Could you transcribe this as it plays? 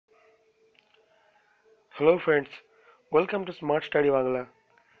Hello friends, welcome to smart study Bangla.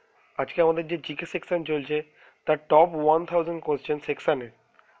 আজকে আমাদের যে জিকে সেকশন চলছে তার টপ 1000 কোশ্চেন সেকশানে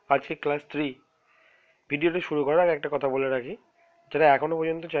আজকে ক্লাস 3। ভিডিওটা শুরু করার আগে একটা কথা বলে রাখি, যারা এখনও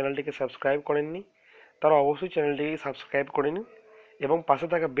পর্যন্ত চ্যানেলটিকে সাবস্ক্রাইব করেননি তারা অবশ্যই চ্যানেলটিকে সাবস্ক্রাইব করে নিন এবং পাশে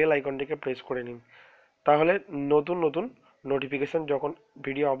থাকা বেল আইকনটিকে প্রেস করে নিন। তাহলে নতুন নতুন নোটিফিকেশান যখন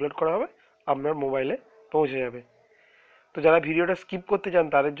ভিডিও আপলোড করা হবে আপনার মোবাইলে পৌঁছে যাবে। তো যারা ভিডিওটা স্কিপ করতে চান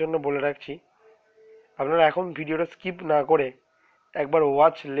তাদের জন্য বলে রাখছি, আপনারা এখন ভিডিওটা স্কিপ না করে একবার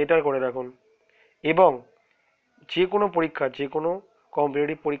ওয়াচ লেটার করে রাখুন এবং যে কোনো পরীক্ষা, যে কোনো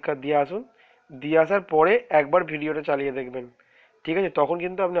কম্পিটিটিভ পরীক্ষা দিয়ে আসুন, দিয়ে আসার পরে একবার ভিডিওটা চালিয়ে দেখবেন, ঠিক আছে? তখন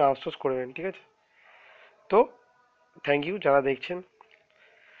কিন্তু আপনি আফসোস করবেন, ঠিক আছে? তো থ্যাংক ইউ যারা দেখছেন।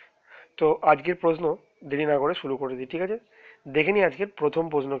 তো আজকের প্রশ্ন দেরি না করে শুরু করে দিই, ঠিক আছে? দেখে নিই আজকের প্রথম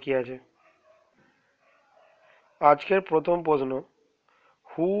প্রশ্ন কি আছে। আজকের প্রথম প্রশ্ন,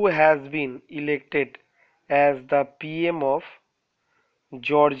 who has been elected as the PM of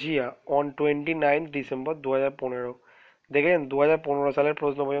Georgia on 29 December 2015। দেখেন 2015 সালের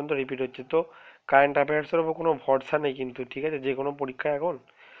প্রশ্ন পর্যন্ত রিপিট হচ্ছে, তো কারেন্ট অ্যাফেয়ার্সের ওপর কোনো ভরসা নেই কিন্তু, ঠিক আছে? যে কোনো পরীক্ষা এখন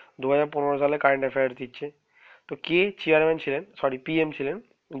 2015 সালে কারেন্ট অ্যাফেয়ার্স দিচ্ছে। তো কে চেয়ারম্যান ছিলেন, সরি পিএম ছিলেন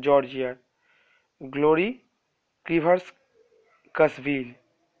জর্জিয়ার? গ্লোরি ক্রিভার্স কাসভিল।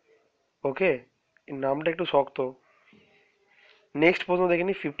 ওকে, এই নামটা একটু শক্ত। নেক্সট প্রশ্ন দেখে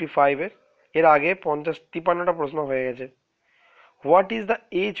নি 55-এর। এর আগে 53টা প্রশ্ন হয়ে গেছে। What is the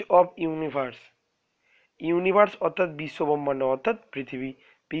age of universe? Universe অর্থাৎ বিশ্বব্রহ্মাণ্ড অর্থাৎ পৃথিবী,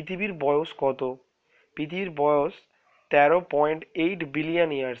 পৃথিবীর বয়স কত? পৃথিবীর বয়স 13.8 বিলিয়ন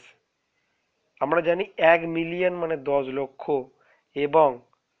ইয়ার্স। আমরা জানি 1 মিলিয়ন মানে 10 লক্ষ এবং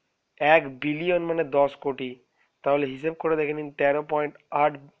 1 বিলিয়ন মানে 10 কোটি। তাহলে হিসেব করে দেখে নিন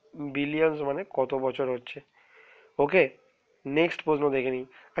 13.8 বিলিয়ন মানে কত বছর হচ্ছে। ওকে, নেক্সট প্রশ্ন দেখে নিই।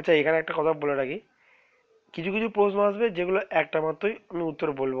 আচ্ছা, এখানে একটা কথা বলে রাখি, কিছু কিছু প্রশ্ন আসবে যেগুলো একটা মাত্রই আমি উত্তর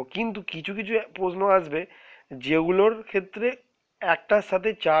বলবো, কিন্তু কিছু কিছু প্রশ্ন আসবে যেগুলোর ক্ষেত্রে একটার সাথে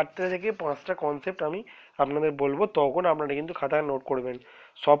 4টে থেকে 5টা কনসেপ্ট আমি আপনাদের বলবো, তখন আপনারা কিন্তু খাতায় নোট করবেন।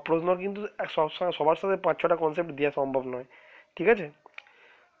 সব প্রশ্ন কিন্তু সবার সাথে 5-6টা কনসেপ্ট দেওয়া সম্ভব নয়, ঠিক আছে?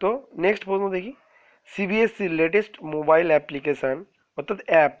 তো নেক্সট প্রশ্ন দেখি। সিবিএসসি লেটেস্ট মোবাইল অ্যাপ্লিকেশান অর্থাৎ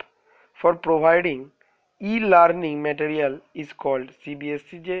app for providing e learning material is called.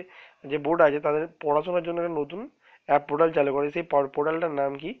 CBSE যে যে বোর্ড আছে তাদের পড়াশোনার জন্য একটা নতুন অ্যাপ পোর্টাল চালু করে, সেই পোর্টালটার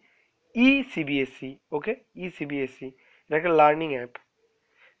নাম কি? ই সিবিএসসি। ওকে, ই সিবিএসসি, এটা একটা লার্নিং অ্যাপ।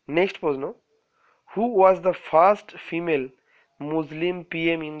 নেক্সট প্রশ্ন, হু was the first female Muslim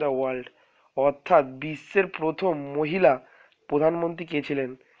PM in the world? অর্থাৎ বিশ্বের প্রথম মহিলা প্রধানমন্ত্রী কে ছিলেন?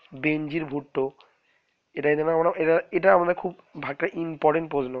 বেনজির ভুট্টো। এটা আমাদের খুব একটা ইম্পর্টেন্ট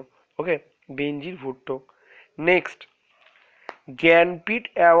প্রশ্ন। ওকে, বেনজির Bhutto. Next, Jnanpith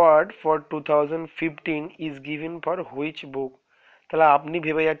award for 2015 is given for which বুক? তাহলে আপনি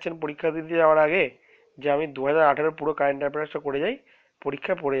ভেবে যাচ্ছেন পরীক্ষা দিতে যাওয়ার আগে যে আমি 2018 পুরো কারেন্ট অ্যাফেয়ার্সটা করে যাই,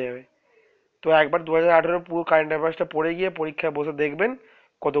 পরীক্ষা পড়ে যাবে। তো একবার 2018 পুরো কারেন্ট অ্যাফেয়ার্সটা পড়ে গিয়ে পরীক্ষায় বসে দেখবেন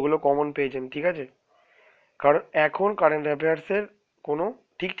কতগুলো কমন পেয়েছেন, ঠিক আছে? কারণ এখন কারেন্ট অ্যাফেয়ার্সের কোনো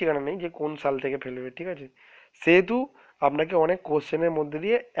ঠিক ঠিকানা নেই যে কোন সাল থেকে ফেলবে, ঠিক আছে? সেহেতু আপনাকে অনেক কোশ্চেনের মধ্যে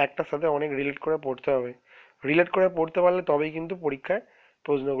দিয়ে একটার সাথে অনেক রিলেট করে পড়তে হবে। রিলেট করে পড়তে পারলে তবেই কিন্তু পরীক্ষায়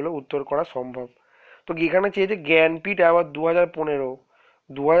প্রশ্নগুলো উত্তর করা সম্ভব। তো এখানে চেয়েছে জ্ঞানপীঠ অ্যাওয়ার্ড 2015।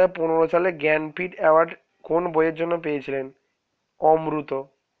 2015 সালে জ্ঞানপীঠ অ্যাওয়ার্ড কোন বইয়ের জন্য পেয়েছিলেন? অমৃত।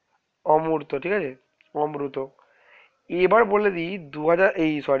 অমূর্ত, ঠিক আছে? অমৃত। এবার বলে দিই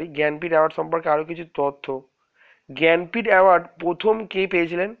 2000 জ্ঞানপীঠ অ্যাওয়ার্ড সম্পর্কে আরো কিছু তথ্য। জ্ঞানপীঠ অ্যাওয়ার্ড প্রথম কে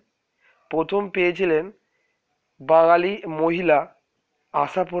পেয়েছিলেন? প্রথম পেয়েছিলেন বাঙালি মহিলা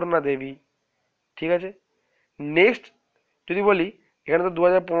আশাপূর্ণা দেবী, ঠিক আছে? নেক্সট যদি বলি, এখানে তো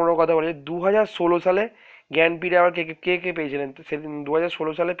 2015 কথা বলি, 2016 সালে জ্ঞানপীঠ অ্যাওয়ার্ড কে কে কে পেয়েছিলেন? তো সেদিন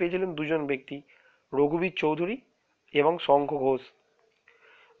 2016 সালে পেয়েছিলেন দুজন ব্যক্তি, রঘুবীর চৌধুরী এবং শঙ্খ ঘোষ।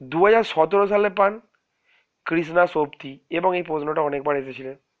 2017 সালে পান কৃষ্ণা সোবতি, এবং এই প্রশ্নটা অনেকবার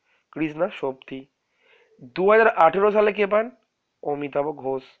এসেছিলেন, কৃষ্ণা সোবতি। 2018 সালে কে পান? অমিতাভ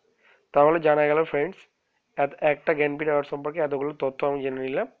ঘোষ। তাহলে জানা গেল ফ্রেন্ডস, একটা জ্ঞানপীঠ অ্যাওয়ার্ড সম্পর্কে এতগুলো তথ্য আমি জেনে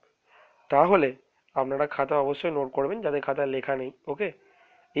নিলাম। তাহলে আপনারা খাতা অবশ্যই নোট করবেন, যাদের খাতায় লেখা নেই। ওকে,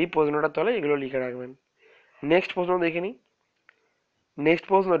 এই প্রশ্নটার তলে এগুলো লিখে রাখবেন। নেক্সট প্রশ্ন দেখে নিই। নেক্সট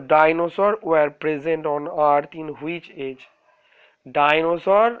প্রশ্ন, dinosaur were present on earth in which age?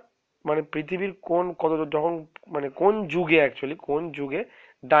 Dinosaur মানে পৃথিবীর কোন কত যখন মানে কোন যুগে, অ্যাকচুয়ালি কোন যুগে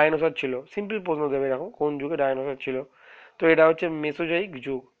ডাইনোসর ছিল? সিম্পল প্রশ্ন দেবে এরকম, কোন যুগে ডাইনোসর ছিল? তো এটা হচ্ছে মেসোজোয়িক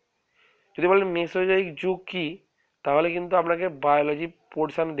যুগ। যদি বলেন মেসোজোয়িক যুগ কি, তাহলে কিন্তু আপনাকে বায়োলজি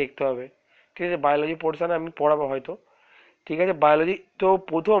পোর্শন দেখতে হবে, ঠিক আছে? বায়োলজি পোর্শনে আমি পড়াবো হয়তো, ঠিক আছে? বায়োলজি তো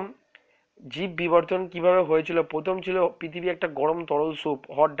প্রথম জীব বিবর্তন কিভাবে হয়েছিল? প্রথম ছিল পৃথিবী একটা গরম তরল স্যুপ,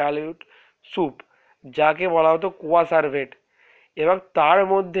 হট ডাইলিউট স্যুপ, যাকে বলা হতো কোয়া সার্ভেট। এবং তার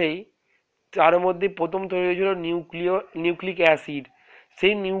মধ্যেই প্রথম তৈরি হয়েছিল নিউক্লিক অ্যাসিড।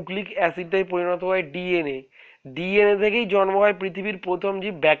 সেই নিউক্লিক অ্যাসিডটাই পরিণত হয় ডিএনএ। ডিএনএ থেকেই জন্ম হয় পৃথিবীর প্রথম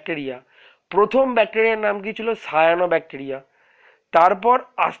জীব ব্যাকটেরিয়া। প্রথম ব্যাকটেরিয়ার নাম কি ছিল? Cyano bacteria. তারপর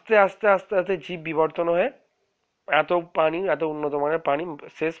আস্তে আস্তে আস্তে আস্তে জীব বিবর্তন হয়ে এত উন্নত মানের পানি,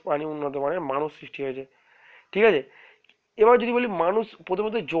 শেষ পানি উন্নত মানের মানুষ সৃষ্টি হয়েছে। ঠিক আছে। এবার যদি বলি মানুষ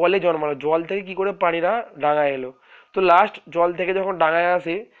প্রথমত জলে জন্মালো, জল থেকে কি করে প্রাণীরা ডাঙায় এলো? তো লাস্ট জল থেকে যখন ডাঙায়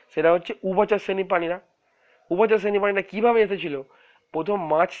আসে, সেটা হচ্ছে উভচর শ্রেণী প্রাণীরা। উভচর শ্রেণী প্রাণীরা কিভাবে এসেছিল? প্রথম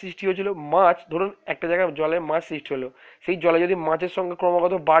মাছ সৃষ্টি হয়েছিল। মাছ, ধরুন একটা জায়গায় জলে মাছ সৃষ্টি হলো, সেই জলে যদি মাছের সংখ্যা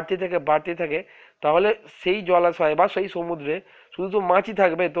ক্রমাগত বাড়তে থাকে, তাহলে সেই জলাশয়ে বা সেই সমুদ্রে শুধু তো মাছই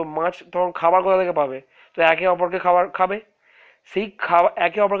থাকবে, তো মাছ তখন খাবার কোথা থেকে পাবে? তো একে অপরকে খাবার খাবে। সেই খাবার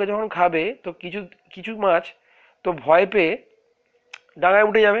একে অপরকে যখন খাবে, তো কিছু কিছু মাছ তো ভয় পেয়ে ডাঙায়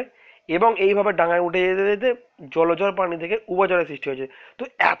উঠে যাবে। এবং এইভাবে ডাঙায় উঠে যেতে যেতে জলচর প্রাণী থেকে উভচরের সৃষ্টি হয়েছে। তো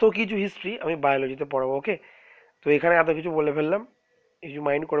এত কিছু হিস্ট্রি আমি বায়োলজিতে পড়াবো, ওকে? তো এখানে এত কিছু বলে ফেললাম, কিছু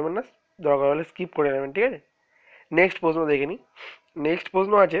মাইন্ড করবেন না, দরকার হলে স্কিপ করে নেবেন, ঠিক আছে? নেক্সট প্রশ্ন দেখে নিই। নেক্সট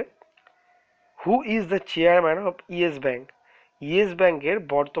প্রশ্ন আছে, who is the chairman of yes bank? Yes ব্যাংকের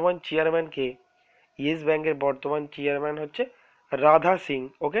বর্তমান চেয়ারম্যান কে? ইয়েস ব্যাংকের বর্তমান চেয়ারম্যান হচ্ছে রাধা সিং,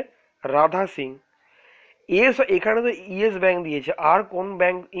 ওকে? রাধা সিং। এখানে তো ইয়েস ব্যাংক দিয়েছে, আর কোন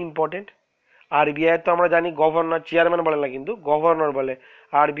ব্যাংক ইম্পর্টেন্ট? আরবিআই তো আমরা জানি গভর্নর, চেয়ারম্যান বলে না কিন্তু, গভর্নর বলে।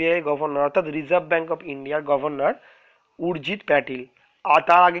 আরবিআই গভর্নর, অর্থাৎ রিজার্ভ ব্যাংক অফ ইন্ডিয়ার গভর্নর উর্জিত প্যাটিল। আর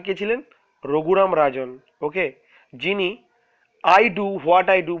তার আগে কে ছিলেন? রঘুরাম রাজন, ওকে? যিনি I do what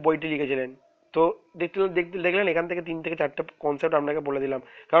I do বইটি লিখেছিলেন। তো দেখলেন এখান থেকে 3 থেকে 4টে কনসেপ্ট আপনাকে বলে দিলাম।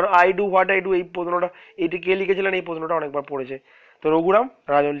 কারণ I do what I do এই প্রশ্নটা, এইটি কে লিখেছিলেন? এই প্রশ্নটা অনেকবার পড়েছে। তো রঘুরাম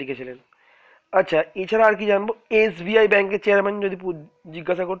রাজন লিখেছিলেন। আচ্ছা, এছাড়া আর কি জানবো? এসবিআই ব্যাংকের চেয়ারম্যান যদি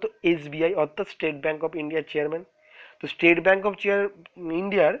জিজ্ঞাসা করতো, এসবিআই অর্থাৎ স্টেট ব্যাংক অফ ইন্ডিয়ার চেয়ারম্যান। তো স্টেট ব্যাংক অফ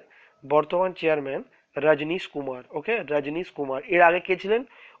ইন্ডিয়ার বর্তমান চেয়ারম্যান রজনীশ কুমার, ওকে? রজনীশ কুমার। এর আগে কে ছিলেন?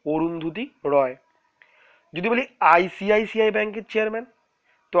 অরুন্ধতী রয়। যদি বলি আইসিআইসিআই ব্যাংকের চেয়ারম্যান,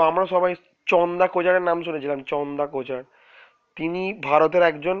 তো আমরা সবাই চন্দা কোচারের নাম শুনেছিলাম, চন্দা কোচার। তিনি ভারতের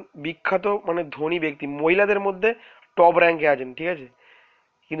একজন বিখ্যাত মানে ধনী ব্যক্তি, মহিলাদের মধ্যে টপ র্যাঙ্কে আছেন, ঠিক আছে?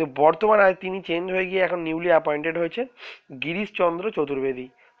 কিন্তু বর্তমানে তিনি চেঞ্জ হয়ে গিয়ে এখন নিউলি অ্যাপয়েন্টেড হয়েছে গিরিশ চন্দ্র চতুর্বেদী।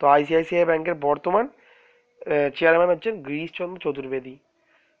 তো আইসিআইসিআই ব্যাংকের বর্তমান চেয়ারম্যান হচ্ছেন গিরিশ চন্দ্র চতুর্বেদী।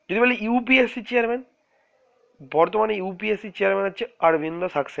 যদি বলি ইউপিএসসি চেয়ারম্যান, বর্তমানে ইউপিএসসি চেয়ারম্যান হচ্ছে অরবিন্দ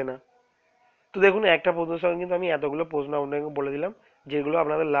সাক্সেনা। তো দেখুন, একটা প্রশ্নের সঙ্গে কিন্তু আমি এতগুলো প্রশ্ন আপনাকে বলে দিলাম, যেগুলো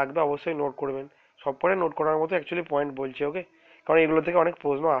আপনাদের লাগবে অবশ্যই নোট করবেন। সব পরে নোট করার মতো অ্যাকচুয়ালি পয়েন্ট বলছি, ওকে? কারণ এগুলো থেকে অনেক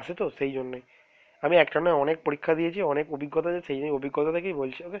প্রশ্ন আসে, তো সেই জন্যই। আমি একটা নয় অনেক পরীক্ষা দিয়েছি, অনেক অভিজ্ঞতা আছে, সেই জন্য অভিজ্ঞতা থেকেই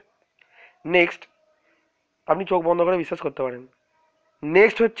বলছি, ওকে? নেক্সট, আপনি চোখ বন্ধ করে বিশ্বাস করতে পারেন।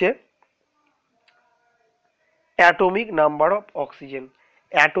 নেক্সট হচ্ছে atomic number of oxygen.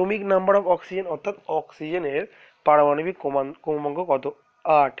 Atomic number of oxygen অর্থাৎ অক্সিজেনের পারমাণবিক ক্রমাঙ্ক কত?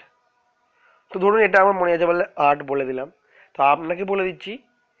 8। তো ধরুন এটা আমার মনে আছে বলে 8 বলে দিলাম। তো আপনাকে বলে দিচ্ছি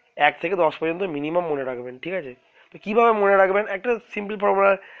 1 থেকে 10 পর্যন্ত মিনিমাম মনে রাখবেন, ঠিক আছে? তো কিভাবে মনে রাখবেন? একটা সিম্পল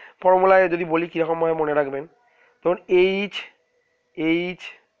ফর্মুলায় যদি বলি কীরকমভাবে মনে রাখবেন, ধরুন এইচ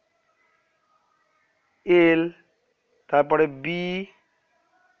এল, তারপরে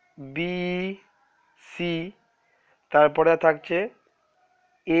বি সি, তারপরে থাকছে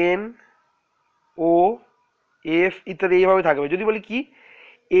এন ও এফ ইত্যাদি, এইভাবে থাকবে। যদি বলি কি,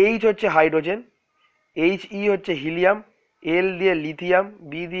 এইচ হচ্ছে হাইড্রোজেন, হচ্ছে হিলিয়াম, এল দিয়ে লিথিয়াম,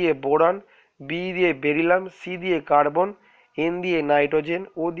 বি দিয়ে বোরন, বি দিয়ে বেরিলাম, সি দিয়ে কার্বন, এন দিয়ে নাইট্রোজেন,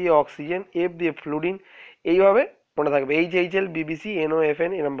 ও দিয়ে অক্সিজেন, এফ দিয়ে ফ্লুরিন। এইভাবে মনে থাকবে, H L BBC NO F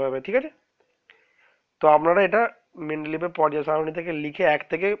N, এরমভাবে, ঠিক আছে? তো আপনারা এটা মেন্ডেলিভের পর্যায় সারণী থেকে লিখে 1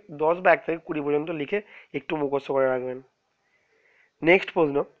 থেকে 10 বা 1 থেকে 20 পর্যন্ত লিখে একটু মুখস্থ করে রাখবেন। নেক্সট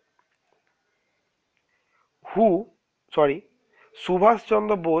প্রশ্ন, হু sorry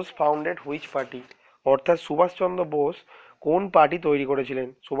Subhash Chandra Bose founded which party? অর্থাৎ সুভাষচন্দ্র বোস কোন পার্টি তৈরি করেছিলেন?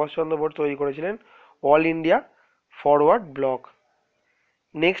 সুভাষচন্দ্র বোস তৈরি করেছিলেন all India forward block.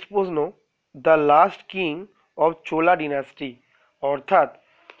 Next প্রশ্ন, দ্য লাস্ট কিং অফ চোলা ডিনাস্টি, অর্থাৎ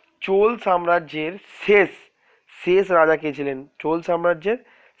চোল সাম্রাজ্যের শেষ শেষ রাজা কে ছিলেন? চোল সাম্রাজ্যের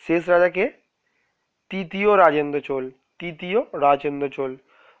শেষ রাজাকে তৃতীয় রাজেন্দ্র চোল। তৃতীয় রাজেন্দ্র চোল।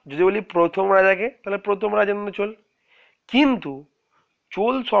 যদি বলি প্রথম রাজাকে, তাহলে প্রথম রাজেন্দ্র চোল। কিন্তু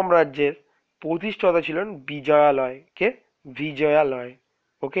চোল সাম্রাজ্যের প্রতিষ্ঠাতা ছিলেন বিজয়ালয়। কে? বিজয়ালয়,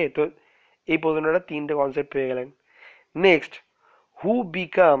 ওকে? তো এই প্রশ্নটা 3টে কনসেপ্ট পেয়ে গেলেন। Next, who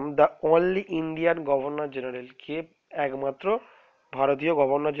become the only Indian governor general? কে একমাত্র ভারতীয়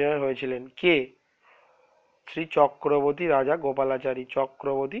গভর্নর জেনারেল হয়েছিলেন কে? শ্রী চক্রবর্তী রাজা গোপালাচারী,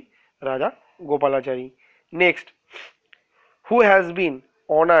 চক্রবর্তী রাজা Gopalachari. Next, who has been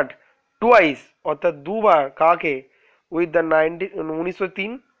honoured twice, অর্থাৎ দুবার কাকে, with the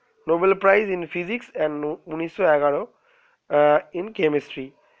 1903 Nobel prize in physics and 1911 in chemistry.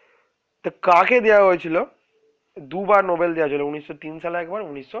 তো কাকে দেওয়া হয়েছিল? দুবার নোবেল দেওয়া হয়েছিল, 1903 সালে একবার,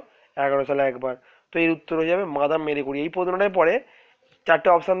 1911 সালে একবার। তো এর উত্তর হয়ে যাবে মাদাম মেরি কুরি। এই প্রশ্নটায় পরে চারটে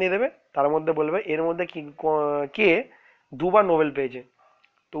অপশন দিয়ে দেবে, তার মধ্যে বলবে এর মধ্যে কি কে দুবার নোবেল পেয়েছে।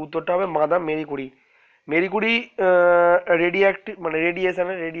 তো উত্তরটা হবে madame Marie Curie. Marie Curie radio active মানে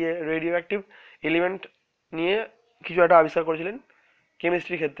রেডিয়েশনের রেডিও অ্যাক্টিভ এলিমেন্ট নিয়ে কিছু একটা আবিষ্কার করেছিলেন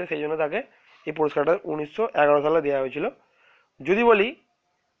কেমিস্ট্রির ক্ষেত্রে, সেই জন্য তাকে এই পুরস্কারটা 1911 সালে দেওয়া হয়েছিল। যদি বলি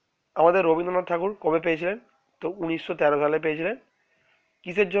আমাদের রবীন্দ্রনাথ ঠাকুর কবে পেয়েছিলেন, তো 1913 সালে পেয়েছিলেন।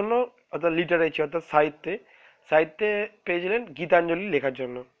 কিসের জন্য? অর্থাৎ লিটারেচার, অর্থাৎ সাহিত্যে, সাহিত্যে পেয়েছিলেন গীতাঞ্জলি লেখার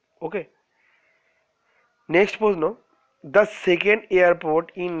জন্য। ওকে, নেক্সট প্রশ্ন, the second airport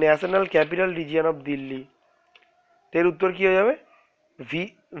in national capital region of Delhi, এর উত্তর কি হয়ে যাবে? ভি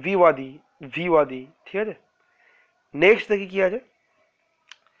ভিওয়াদি, ভিওয়াদি, ঠিক আছে। নেক্সট দেখি কি আছে,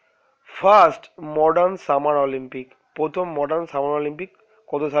 ফার্স্ট মডার্ন সামার অলিম্পিক, প্রথম মডার্ন সামার অলিম্পিক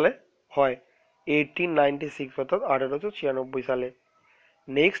কত সালে হয়? 1896, অর্থাৎ 1896 সালে।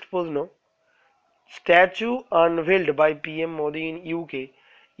 নেক্সট প্রশ্ন, statue আনভেলড by PM Modi in UK,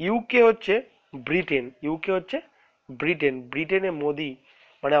 UK হচ্ছে ব্রিটেন, ইউকে হচ্ছে ব্রিটেন, ব্রিটেনে মোদি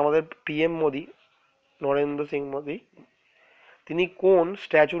মানে আমাদের পিএম মোদি, নরেন্দ্র সিং মোদি, তিনি কোন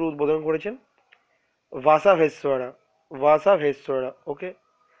স্ট্যাচুর উদ্বোধন করেছেন? ভাসাভেশ্বরা, ভাসাভেশ্বরা। ওকে,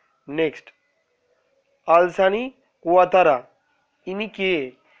 নেক্সট, আলসানি কোয়াতারা, ইনি কে?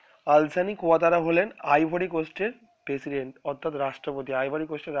 আলসানি কোয়াতারা হলেন আইভরি কোস্টের প্রেসিডেন্ট, অর্থাৎ রাষ্ট্রপতি, আইভরি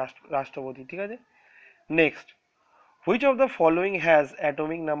কোস্টের রাষ্ট্রপতি, ঠিক আছে। Next, which of the following has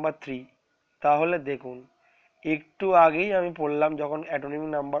atomic number 3, তাহলে দেখুন একটু আগেই আমি পড়লাম যখন অ্যাটমিক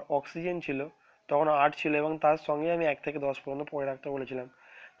নাম্বার অক্সিজেন ছিল তখন 8 ছিল, এবং তার সঙ্গে আমি 1 থেকে 10 পর্যন্ত পড়ে রাখতে বলেছিলাম।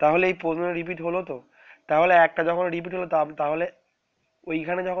 তাহলে এই প্রশ্ন রিপিট হলো তো? তাহলে একটা যখন রিপিট হলো তাহলে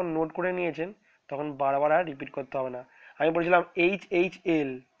ওইখানে যখন নোট করে নিয়েছেন তখন বারবার আর রিপিট করতে হবে না। আমি বলেছিলাম HHL,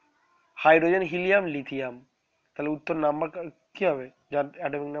 হাইড্রোজেন হিলিয়াম লিথিয়াম, তাহলে উত্তর নাম্বার কি হবে যার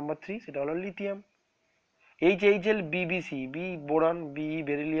অ্যাটমিক নাম্বার 3, সেটা হলো lithium. HHL, BBC, B boron, B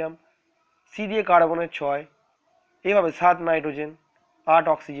beryllium, C দিয়ে কার্বনের 6, এইভাবে 7 নাইট্রোজেন, 8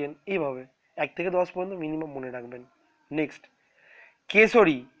 অক্সিজেন, এইভাবে 1 থেকে 10 পর্যন্ত মিনিমাম মনে রাখবেন। নেক্সট,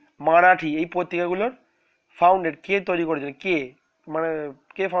 কেশরী, মারাঠি, এই পত্রিকাগুলোর ফাউন্ডেড কে তৈরি করেছিলেন? কে মানে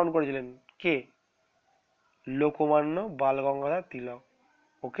কে ফাউন্ড করেছিলেন? কে? লোকমান্য বালগঙ্গাধর তিলক।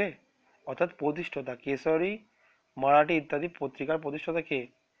 ওকে, অর্থাৎ প্রতিষ্ঠাতা কেশরী, মারাঠি ইত্যাদি পত্রিকার প্রতিষ্ঠাতা কে?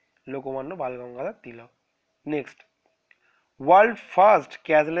 লোকমান্য বালগঙ্গাধর তিলক। Next, world first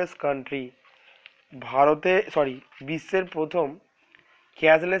cashless country, ভারতে সরি বিশ্বের প্রথম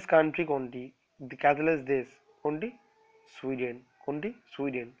ক্যাশলেস কান্ট্রি কোনটি? ক্যাশলেস দেশ কোনটি? সুইডেন। কোনটি?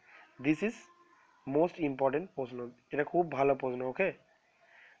 Sweden. This is most important প্রশ্ন, এটা খুব ভালো প্রশ্ন। ওকে,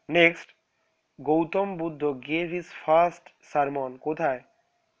 next, Gautam Buddha gave his first সারমন কোথায়?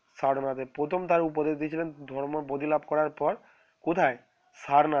 সারনাথে। প্রথম তার উপদেশ দিয়েছিলেন ধর্ম বোধি লাভ করার পর, কোথায়?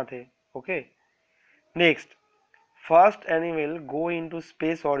 সারনাথে। ওকে, নেক্সট, ফার্স্ট অ্যানিমেল গো ইনটু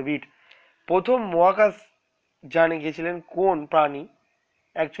স্পেস অরবিট, প্রথম মহাকাশ যানে গেছিলেন কোন প্রাণী?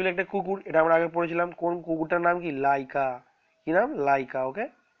 অ্যাকচুয়ালি একটা কুকুর, এটা আমরা আগে পড়েছিলাম। কোন কুকুরটার নাম কি? লাইকা। কি নাম? লাইকা। ওকে,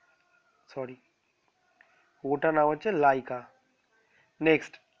 সরি, কুকুরটার নাম হচ্ছে Laika.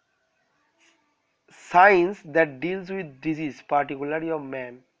 Next, science that deals with disease particularly of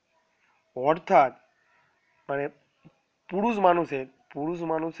man, অর্থাৎ মানে পুরুষ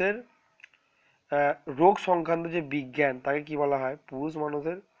মানুষের রোগ সংক্রান্ত যে বিজ্ঞান তাকে কি বলা হয়? পুরুষ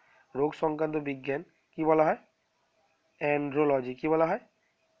মানুষের রোগ সংক্রান্ত বিজ্ঞান কি বলা হয়? অ্যান্ড্রোলজি। কি বলা হয়?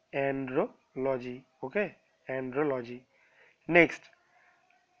 Andrology. Okay, andrology. Next,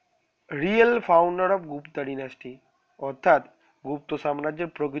 real founder of Gupta ডিনাস্টি, অর্থাৎ গুপ্ত সাম্রাজ্যের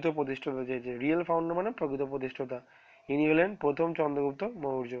প্রকৃত প্রতিষ্ঠাতা, যে রিয়েল ফাউন্ডার মানে প্রকৃত প্রতিষ্ঠাতা, ইনি হলেন প্রথম চন্দ্রগুপ্ত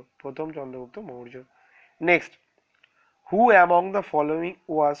মৌর্য, প্রথম Chandragupta Maurya. Next, who among the following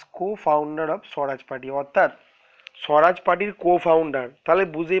was co founder of Swaraj party, অর্থাৎ স্বরাজ পার্টির কো ফাউন্ডার। তাহলে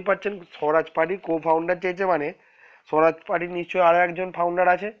বুঝতেই পারছেন স্বরাজ পার্টির কো ফাউন্ডার চেয়েছে মানে স্বরাজ পার্টির নিশ্চয়ই আরো একজন ফাউন্ডার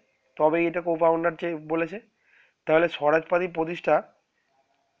আছে, তবেই এটা কো ফাউন্ডার বলেছে। তাহলে স্বরাজ পার্টি প্রতিষ্ঠা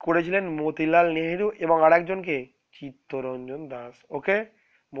করেছিলেন মতিলাল নেহেরু এবং আরেকজনকে চিত্তরঞ্জন দাস। ওকে,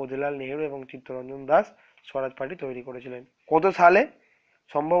 মতিলাল নেহেরু এবং চিত্তরঞ্জন দাস স্বরাজ পার্টি তৈরি করেছিলেন। কত সালে?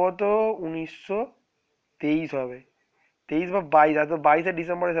 সম্ভবত 1923 হবে, 23 বা 22, হয়তো 22শে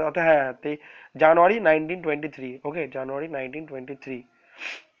ডিসেম্বরে, অর্থাৎ হ্যাঁ হ্যাঁ জানুয়ারি 1923। ওকে, জানুয়ারি 1923।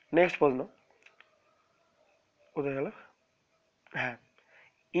 নেক্সট প্রশ্ন, কোথায় গেল? হ্যাঁ,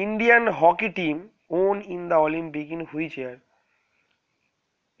 Indian hockey team won in the Olympic in which year?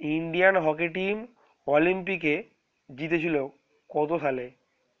 Indian hockey team অলিম্পিকে জিতেছিল কত সালে?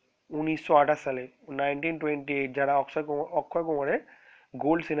 1928 সালে, 1928। যারা অক্ষয় কুমারের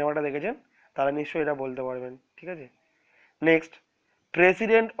গোল্ড সিনেমাটা দেখেছেন তারা নিশ্চয়ই এটা বলতে পারবেন। ঠিক আছে, next,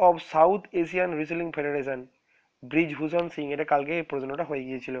 president of south Asian wrestling federation Brij Bhushan Singh, এটা কালকে এই প্রশ্নটা হয়ে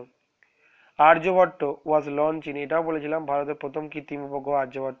গিয়েছিল। আর্যভট্ট ওয়াজ লঞ্চ ইন, এটাও বলেছিলাম ভারতের প্রথম কৃত্রিম উপগ্রহ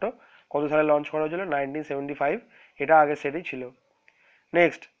আর্যভট্ট কত সালে লঞ্চ করা হয়েছিল? 1975, এটা আগের সেটই ছিল।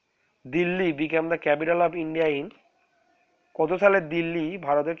 Next, Delhi became the capital of India in, কত সালে দিল্লি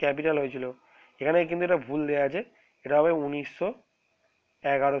ভারতের ক্যাপিটাল হয়েছিল? এখানে কিন্তু এটা ভুল দেওয়া আছে, এটা হবে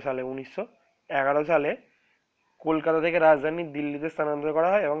 1911 সালে। 1911 সালে কলকাতা থেকে রাজধানী দিল্লিতে স্থানান্তর করা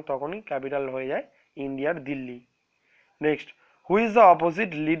হয় এবং তখনই ক্যাপিটাল হয়ে যায় ইন্ডিয়ার Delhi. Next, who is the opposite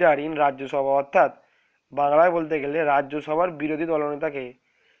leader in Rajya Sabha, অর্থাৎ বাংলায় বলতে গেলে রাজ্যসভার বিরোধী দলনেতা কে?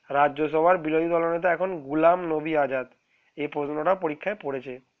 রাজ্যসভার বিরোধী দলনেতা এখন গুলাম নবী আজাদ। এই প্রশ্নটা পরীক্ষায়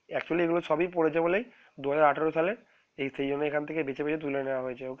পড়েছে, অ্যাকচুয়ালি এগুলো সবই পড়েছে বলেই 2018 সালে সেই জন্য এখান থেকে বেছে বেছে তুলে নেওয়া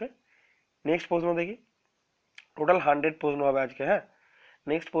হয়েছে। ওকে, নেক্সট প্রশ্ন দেখি, টোটাল 100 প্রশ্ন হবে আজকে। হ্যাঁ,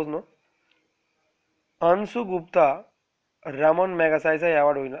 নেক্সট প্রশ্ন, অংশু গুপ্তা রমন ম্যাগাসাইসাই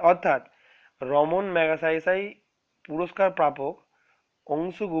অ্যাওয়ার্ড উইনার, অর্থাৎ রমন ম্যাগাসাইসাই পুরস্কার প্রাপক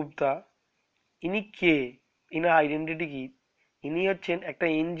অংশু গুপ্তা, ইনি কে? ইনার আইডেন্টিটি কি? ইনি হচ্ছেন, একটা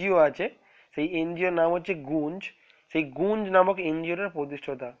এনজিও আছে, সেই এনজিওর নাম হচ্ছে গুঞ্জ, সেই গুঞ্জ নামক এনজিওটার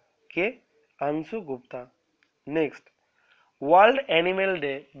প্রতিষ্ঠাতা কে? Anshu Gupta. Next, world animal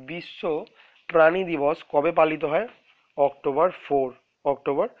day, বিশ্ব প্রাণী দিবস কবে পালিত হয়? October 4।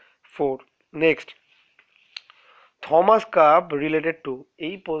 October 4। Next, Thomas cup related to,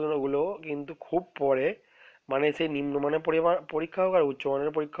 এই প্রশ্নগুলো কিন্তু খুব পড়ে, মানে সেই নিম্নমানের পরীক্ষা হোক আর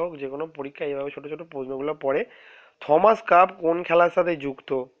উচ্চমানের পরীক্ষা হোক, যে কোনো পরীক্ষা এইভাবে ছোট ছোট প্রশ্নগুলো পড়ে। থমাস কাপ কোন খেলার সাথে যুক্ত?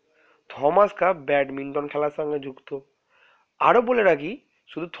 থমাস কাপ ব্যাডমিন্টন খেলার সঙ্গে যুক্ত। আরও বলে রাখি,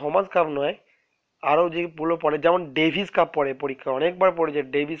 শুধু থমাস কাপ নয়, আরও যেগুলো পড়ে, যেমন ডেভিস কাপ পড়ে, পরীক্ষা অনেকবার পড়েছে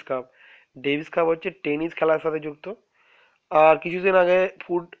ডেভিস কাপ। ডেভিস কাপ হচ্ছে টেনিস খেলার সাথে যুক্ত। আর কিছুদিন আগে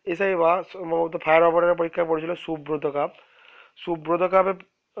ফুড এসআই বা সম্ভবত ফায়ার অপারেটর পরীক্ষায় পড়েছিল সুব্রত কাপ। সুব্রত কাপে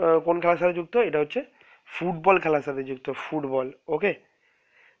কোন খেলার সাথে যুক্ত? এটা হচ্ছে ফুটবল খেলার সাথে যুক্ত, ফুটবল। ওকে,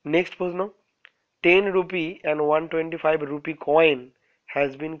 নেক্সট প্রশ্ন, 10 rupee and 125 rupee coin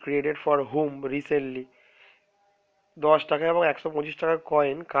has been created for hmm recently? 10 টাকা এবং 125 টাকার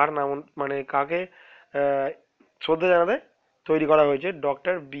কয়েন কার নাম, মানে কাকে শ্রদ্ধা জানাতে তৈরি করা হয়েছে?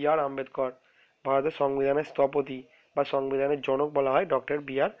 ডক্টর বি আর আম্বেদকর। ভারতের সংবিধানের স্থপতি বা সংবিধানের জনক বলা হয় ডক্টর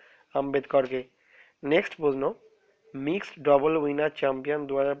বি আর আম্বেদকরকে। নেক্সট প্রশ্ন, মিক্সড ডবল উইনার চ্যাম্পিয়ন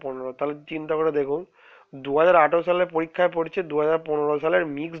 2015, তাহলে চিন্তা করে দেখুন 2018 সালে পরীক্ষায় পড়ছে 2015 সালের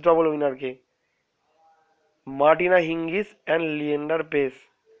mixed double উইনারকে, Martina Hingis and Leander pace.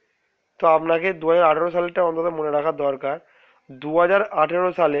 তো আপনাকে 2018 সালটা অন্তত মনে রাখা দরকার।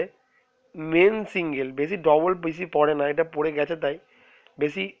 2018 সালে মেন সিঙ্গেল, বেশি ডবল বেশি পড়ে না, এটা পড়ে গেছে তাই,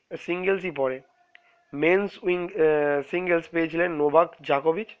 বেশি সিঙ্গেলসই পড়ে। মেন্স সিঙ্গেলস পেয়েছিলেন নোভাক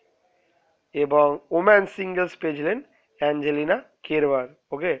জাকোভিচ এবং ওম্যান সিঙ্গেলস পেয়েছিলেন অ্যাঞ্জেলিনা কেরবার।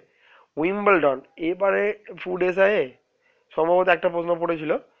 ওকে, উইম্বলডন, এবারে ফুড এসআইয়ে সম্ভবত একটা প্রশ্ন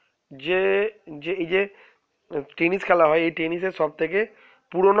পড়েছিল যে যে এই যে টেনিস খেলা হয়, এই টেনিসের সব থেকে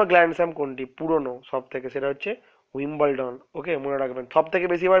পুরনো গ্র্যান্ড স্ল্যাম কোনটি? পুরনো সব থেকে, সেটা হচ্ছে উইম্বলডন। ওকে, মনে রাখবেন। সব থেকে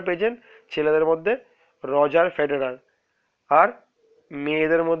বেশিবার পেয়েছেন ছেলেদের মধ্যে রজার ফেডেরার, আর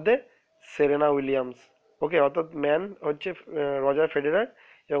মেয়েদের মধ্যে সেরেনা উইলিয়ামস। ওকে, অর্থাৎ ম্যান হচ্ছে রজার ফেডেরার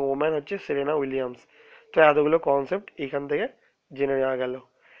এবং ওম্যান হচ্ছে সেরেনা উইলিয়ামস। তো এতগুলো কনসেপ্ট এখান থেকে জেনে নেওয়া গেল।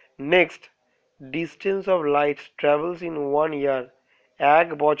 Next, distance of light travels in 1 ইয়ার, 1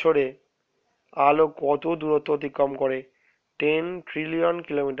 বছরে আলো কত দূরত্ব অতিক্রম করে? 10 ট্রিলিয়ন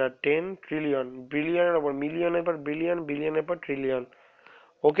কিলোমিটার। 10 ট্রিলিয়ন, বিলিয়নের ওপর মিলিয়নের পর বিলিয়ন, বিলিয়নের পর ট্রিলিয়ন।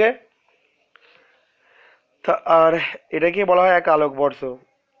 ওকে, তা আর এটাকে বলা হয় এক আলোকবর্ষ।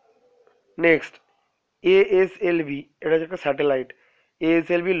 নেক্সট, এএসএলভি, এটা হচ্ছে একটা স্যাটেলাইট।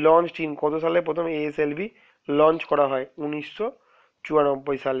 এএসএলভি লঞ্চ ইন, কত সালে প্রথম এএসএলভি লঞ্চ করা হয়?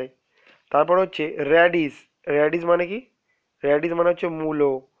 1994 সালে। তারপর হচ্ছে র্যাডিস। র্যাডিস মানে কি? র্যাডিস মানে হচ্ছে মূলো।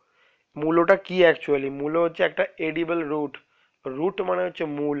 মূলোটা কি অ্যাকচুয়ালি? মূলো হচ্ছে একটা এডিবল রুট। রুট মানে হচ্ছে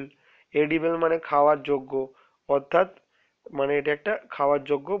মূল, এডিবল মানে খাওয়ার যোগ্য, অর্থাৎ মানে এটা একটা খাওয়ার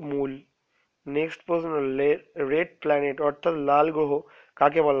যোগ্য মূল। নেক্সট প্রশ্ন, রেড প্ল্যানেট অর্থাৎ লাল গ্রহ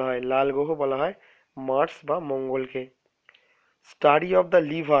কাকে বলা হয়? লাল গ্রহ বলা হয় মার্স বা মঙ্গলকে। স্টাডি অফ দ্য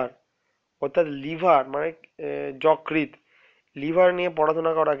লিভার অর্থাৎ লিভার মানে যকৃৎ, লিভার নিয়ে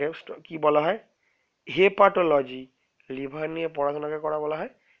পড়াশোনা করাকে কি বলা হয়? হেপাটোলজি। লিভার নিয়ে পড়াশোনাকে করা বলা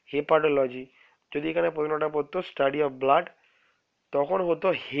হয় হেপাটোলজি। যদি এখানে প্রশ্নটা পড়তো স্টাডি অফ ব্লাড, তখন হতো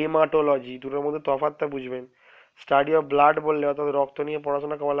হেমাটোলজি। দুটোর মধ্যে তফাৎটা বুঝবেন। স্টাডি অফ ব্লাড বললে অর্থাৎ রক্ত নিয়ে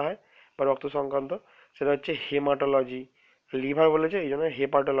পড়াশোনাকে বলা হয় বা রক্ত সংক্রান্ত, সেটা হচ্ছে হেমাটোলজি। লিভার বলেছে এই জন্য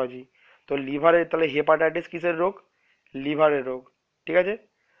হেপাটোলজি। তো লিভারে তাহলে হেপাটাইটিস কিসের রোগ? লিভারের রোগ। ঠিক আছে।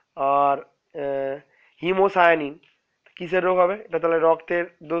 আর হিমোসায়ানিন কিসের রোগ হবে? এটা তাহলে রক্তের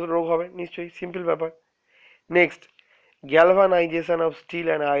দোষ রোগ হবে নিশ্চয়ই, সিম্পল ব্যাপার। Next, galvanisation of steel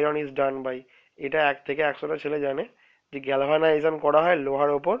and iron is done by. এটা 1 থেকে 100টা ছেলে জানে যে গ্যালভানাইজেশন করা হয়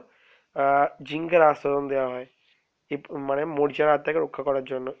লোহার ওপর জিঙ্কের আস্তরণ দেওয়া হয়, এই মানে মরিচার হাত থেকে রক্ষা করার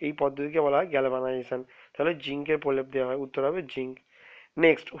জন্য। এই পদ্ধতিকে বলা হয় গ্যালভানাইজেশন। তাহলে জিঙ্কের প্রলেপ দেওয়া হয়, উত্তর হবে zinc.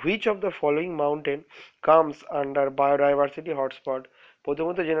 Next, which of the following mountain comes under biodiversity hotspot.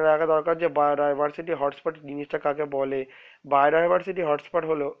 প্রথমত জেনে রাখা দরকার যে বায়োডাইভার্সিটি হটস্পট জিনিসটা কাকে বলে। বায়োডাইভার্সিটি হটস্পট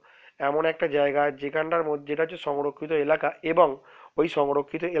হলো এমন একটা জায়গা যেখানটার মধ্যে, যেটা হচ্ছে সংরক্ষিত এলাকা, এবং ওই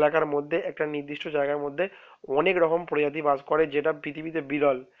সংরক্ষিত এলাকার মধ্যে একটা নির্দিষ্ট জায়গার মধ্যে অনেক রকম প্রজাতি বাস করে যেটা পৃথিবীতে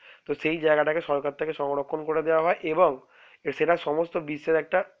বিরল। তো সেই জায়গাটাকে সরকার থেকে সংরক্ষণ করে দেওয়া হয় এবং সেটা সমস্ত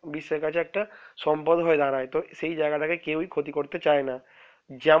বিশ্বের কাছে একটা সম্পদ হয়ে দাঁড়ায়। তো সেই জায়গাটাকে কেউই ক্ষতি করতে চায় না।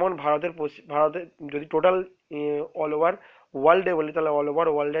 যেমন ভারতের যদি টোটাল অল ওভার ওয়ার্ল্ডে বলি, তাহলে অল ওভার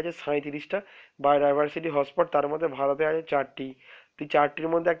ওয়ার্ল্ডে আছে 37টা বায়োডাইভার্সিটি হটস্পট, তার মধ্যে ভারতে আছে 4টি। এই 4টির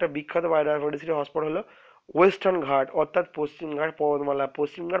মধ্যে একটা বিখ্যাত বায়োডাইভার্সিটি হটস্পট হলো ওয়েস্টার্ন ঘাট, অর্থাৎ পশ্চিমঘাট পর্বতমালা।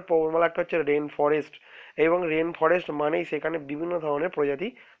 পশ্চিমঘাট পর্বতমালা একটা হচ্ছে রেন ফরেস্ট, এবং রেন ফরেস্ট মানেই সেখানে বিভিন্ন ধরনের প্রজাতি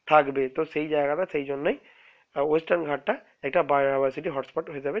থাকবে। তো সেই জায়গাটা সেই জন্যই ওয়েস্টার্ন ঘাটটা একটা বায়োডাইভার্সিটি হটস্পট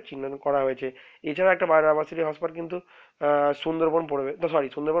হিসেবে চিহ্নিত করা হয়েছে। এছাড়া একটা বায়োডাইভার্সিটি হটস্পট কিন্তু সুন্দরবন পড়বে, তো সরি,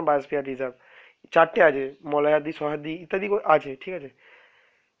 সুন্দরবন বায়োস্ফিয়ার রিজার্ভ। 4টে আছে, মলয়াদি, সহাদি ইত্যাদি আছে, ঠিক আছে।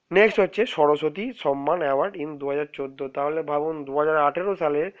 নেক্সট হচ্ছে সরস্বতী সম্মান অ্যাওয়ার্ড ইন 2014। তাহলে ভাবুন 2018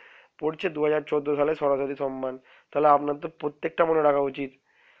 সালে পড়ছে 2014 সালে সরস্বতী সম্মান। তাহলে আপনার তো প্রত্যেকটা মনে রাখা উচিত।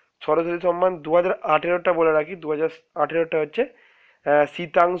 সরস্বতী সম্মান 2018টা বলে রাখি, 2018টা হচ্ছে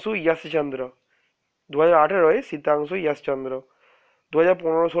শীতাংশু ইয়াশচন্দ্র। 2018-এ শীতাংশু ইয়াশচন্দ্র।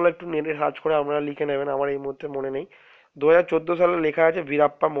 2015-16 একটু নেটে সার্চ করে আপনারা লিখে নেবেন, আমার এই মুহূর্তে মনে নেই। 2014 সালে লেখা আছে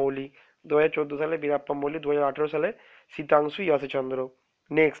বীরাপ্পা মৌলি। 2014 সালে বীরাপ্পা মৌলি, 2018 সালে Sitanshu ইয়াশচন্দ্র।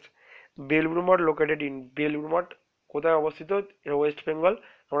 Next, Belur Math located in. Belur Math কোথায় অবস্থিত? ওয়েস্ট বেঙ্গল।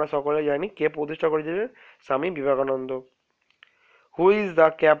 আমরা সকলে জানি। কে প্রতিষ্ঠা করেছিলেন? Swami Vivekananda. Who is the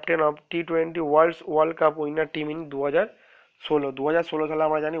captain of টি-20 world cup winner team in 2016? 2016 সালে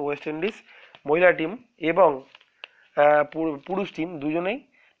আমরা জানি ওয়েস্ট ইন্ডিজ মহিলা টিম এবং পুরুষ টিম দুজনেই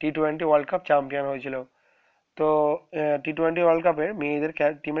টি-20 ওয়ার্ল্ড কাপ চ্যাম্পিয়ন হয়েছিল। তো টি-20 ওয়ার্ল্ড কাপের মেয়েদের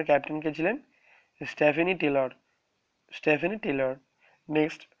টিমের ক্যাপ্টেন কে ছিলেন? Stephanie Taylor. Stephanie Taylor.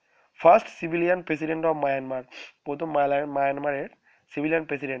 Next, first civilian president of Myanmar. প্রথম মায়ানমারের সিভিলিয়ান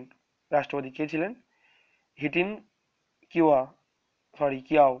প্রেসিডেন্ট রাষ্ট্রপতি কে ছিলেন? হিটিন কিওয়া,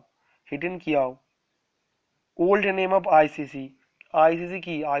 কিয়াও, হিটিন কিয়াও। Old name of ICC. ICC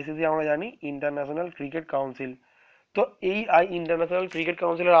কি? আইসিসি আমরা জানি ইন্টারন্যাশনাল ক্রিকেট কাউন্সিল। তো এই ইন্টারন্যাশনাল ক্রিকেট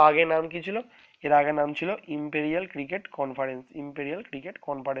কাউন্সিলের আগে নাম কি ছিল? এর আগে নাম ছিল imperial cricket conference. Imperial cricket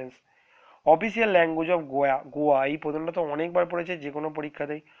conference. Official language of Goa. Goa, এই প্রশ্নটা তো অনেকবার পড়েছে যে কোনো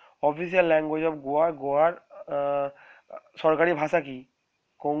পরীক্ষাতেই। Official language of Goa. গোয়ার আহ, সরকারি ভাষা কি?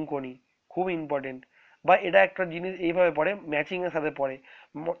 কোঙ্কনি। খুব ইম্পর্টেন্ট। বা এটা একটা জিনিস এইভাবে পড়ে, ম্যাচিং এর সাথে পড়ে।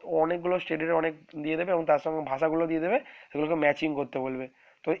 অনেকগুলো স্টেটের অনেক দিয়ে দেবে এবং তার সঙ্গে ভাষাগুলো দিয়ে দেবে, সেগুলোকে ম্যাচিং করতে বলবে।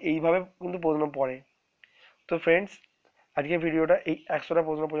 তো এইভাবে কিন্তু প্রশ্ন পড়ে। তো ফ্রেন্ডস, আজকে ভিডিওটা এই 100টা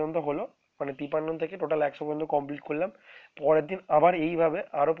প্রশ্ন পর্যন্ত হলো, মানে 53 থেকে টোটাল 100 পর্যন্ত কমপ্লিট করলাম। পরের দিন আবার এইভাবে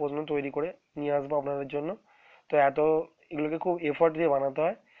আরো প্রশ্ন তৈরি করে নিয়ে আসবো আপনাদের জন্য। তো এগুলোকে খুব এফর্ট দিয়ে বানাতে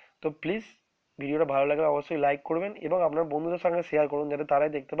হয়। তো প্লিজ ভিডিওটা ভালো লাগলে অবশ্যই লাইক করবেন এবং আপনার বন্ধুদের সঙ্গে শেয়ার করুন যাতে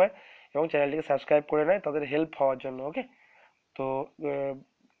তারাই দেখতে পায় এবং চ্যানেলটিকে সাবস্ক্রাইব করে নেয় তাদের হেল্প হওয়ার জন্য। ওকে। তো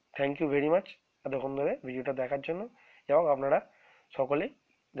থ্যাংক ইউ ভেরি মাচ এতক্ষণ ধরে ভিডিওটা দেখার জন্য। এবং আপনারা সকলে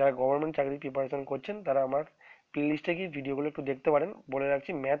যারা গভর্নমেন্ট চাকরির প্রিপারেশন করছেন তারা আমার প্লেলিস্টে গিয়ে ভিডিওগুলো একটু দেখতে পারেন। বলে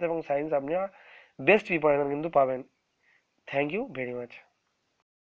রাখছি ম্যাথ এবং সায়েন্স আপনি বেস্ট প্রিপারেশন কিন্তু পাবেন। Thank you very much.